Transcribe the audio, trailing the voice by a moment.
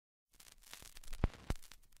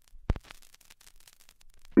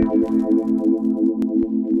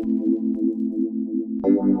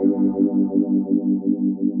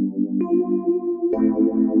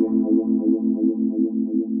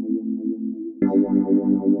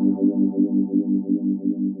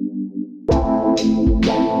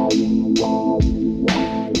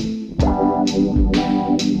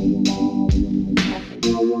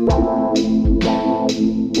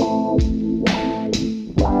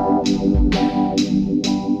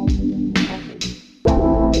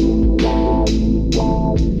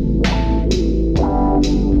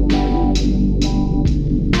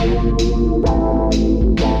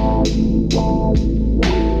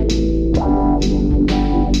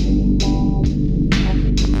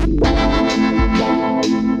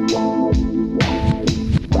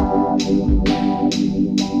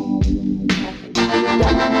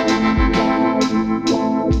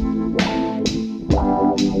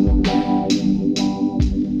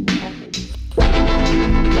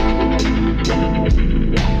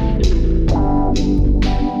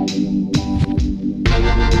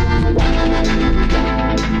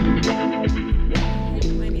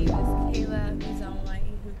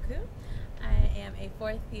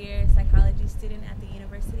fourth-year psychology student at the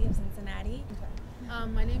University of Cincinnati.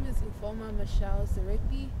 My name is Ufoma Michelle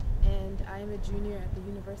Zarikbi, and I am a junior at the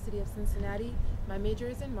University of Cincinnati. My major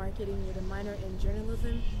is in marketing with a minor in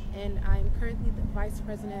journalism, and I'm currently the vice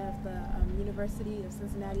president of the University of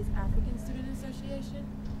Cincinnati's African Student Association.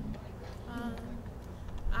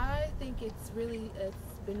 I think it's been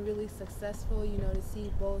really successful, to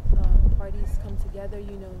see both parties come together,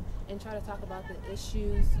 and try to talk about the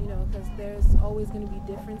issues, because there's always going to be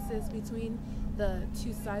differences between the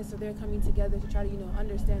two sides, so they're coming together to try to,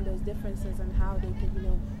 understand those differences and how they can,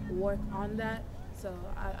 work on that. So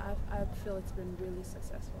I feel it's been really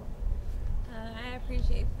successful. I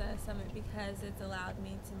appreciate the summit because it's allowed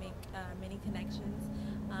me to make many connections.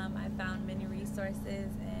 I've found many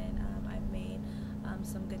resources, and I've made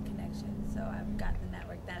some good connections. So I've got the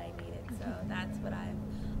network that I needed. So that's what I've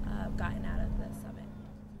gotten out of the summit.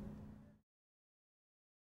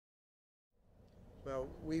 Well,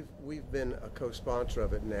 we've been a co-sponsor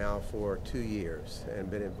of it now for 2 years and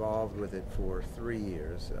been involved with it for 3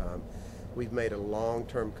 years. We've made a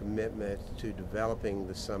long-term commitment to developing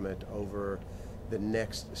the summit over the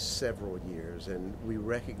next several years, and we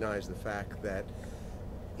recognize the fact that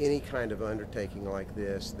any kind of undertaking like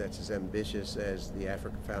this that's as ambitious as the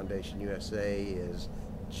African Foundation USA is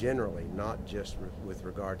generally, not just with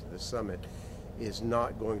regard to the summit, is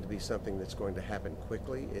not going to be something that's going to happen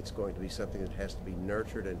quickly. It's going to be something that has to be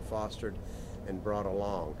nurtured and fostered and brought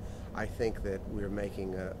along. I think that we're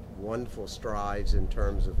making wonderful strides in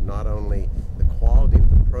terms of not only the quality of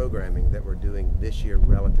the programming that we're doing this year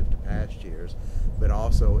relative to past years, but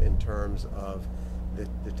also in terms of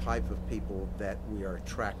the type of people that we are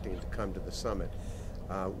attracting to come to the summit.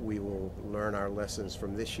 We will learn our lessons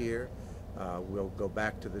from this year. We'll go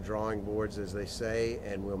back to the drawing boards, as they say,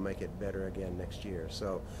 and we'll make it better again next year.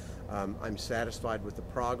 So I'm satisfied with the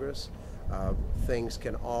progress. Things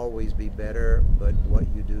can always be better, but what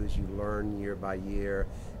you do is you learn year by year,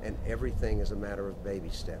 and everything is a matter of baby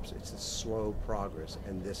steps. It's a slow progress,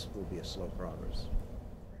 and this will be a slow progress.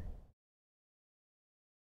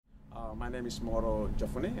 My name is Moro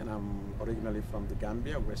Jafune, and I'm originally from the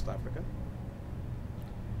Gambia, West Africa.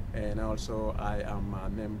 And also I am a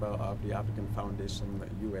member of the African Foundation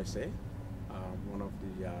USA, one of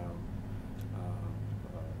the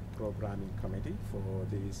programming committee for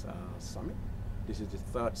this summit. This is the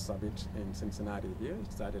third summit in Cincinnati here.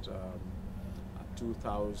 It started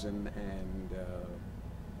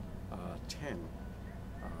 2010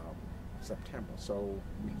 September, so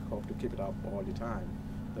we hope to keep it up all the time.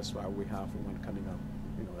 That's why we have one coming up,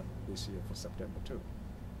 this year for September too.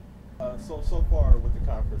 So far with the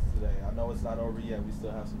conference today, I know it's not over yet, we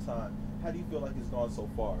still have some time. How do you feel like it's gone so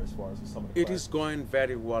far as with some of the It is going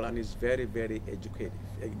very well, and it's very, very educative,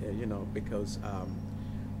 because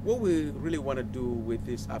what we really want to do with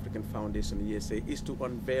this African Foundation USA is to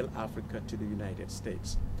unveil Africa to the United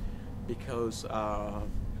States, because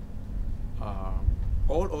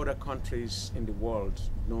all other countries in the world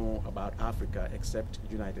know about Africa except the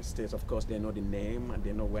United States. Of course, they know the name and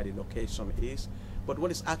they know where the location is, but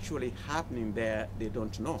what is actually happening there, they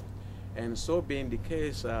don't know. And so being the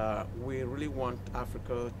case, we really want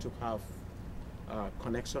Africa to have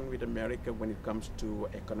connection with America when it comes to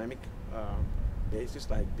economic basis,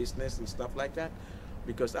 like business and stuff like that,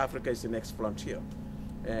 because Africa is the next frontier.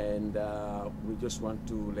 And we just want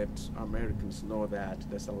to let Americans know that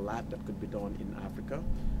there's a lot that could be done in Africa,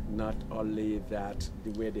 not only that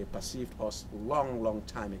the way they perceived us long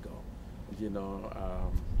time ago,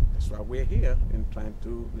 That's why we're here and trying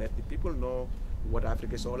to let the people know what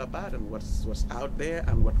Africa is all about and what's out there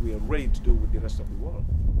and what we are ready to do with the rest of the world.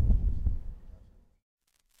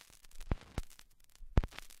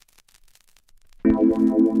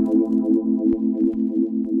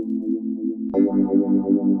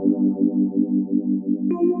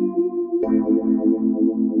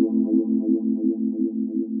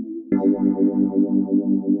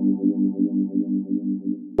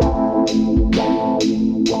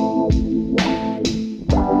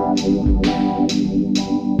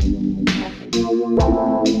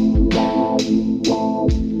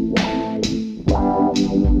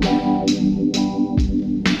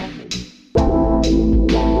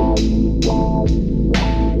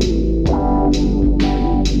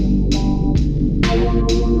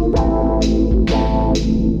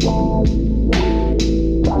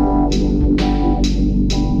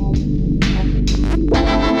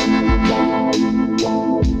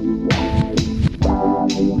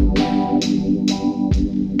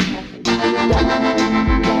 Yeah.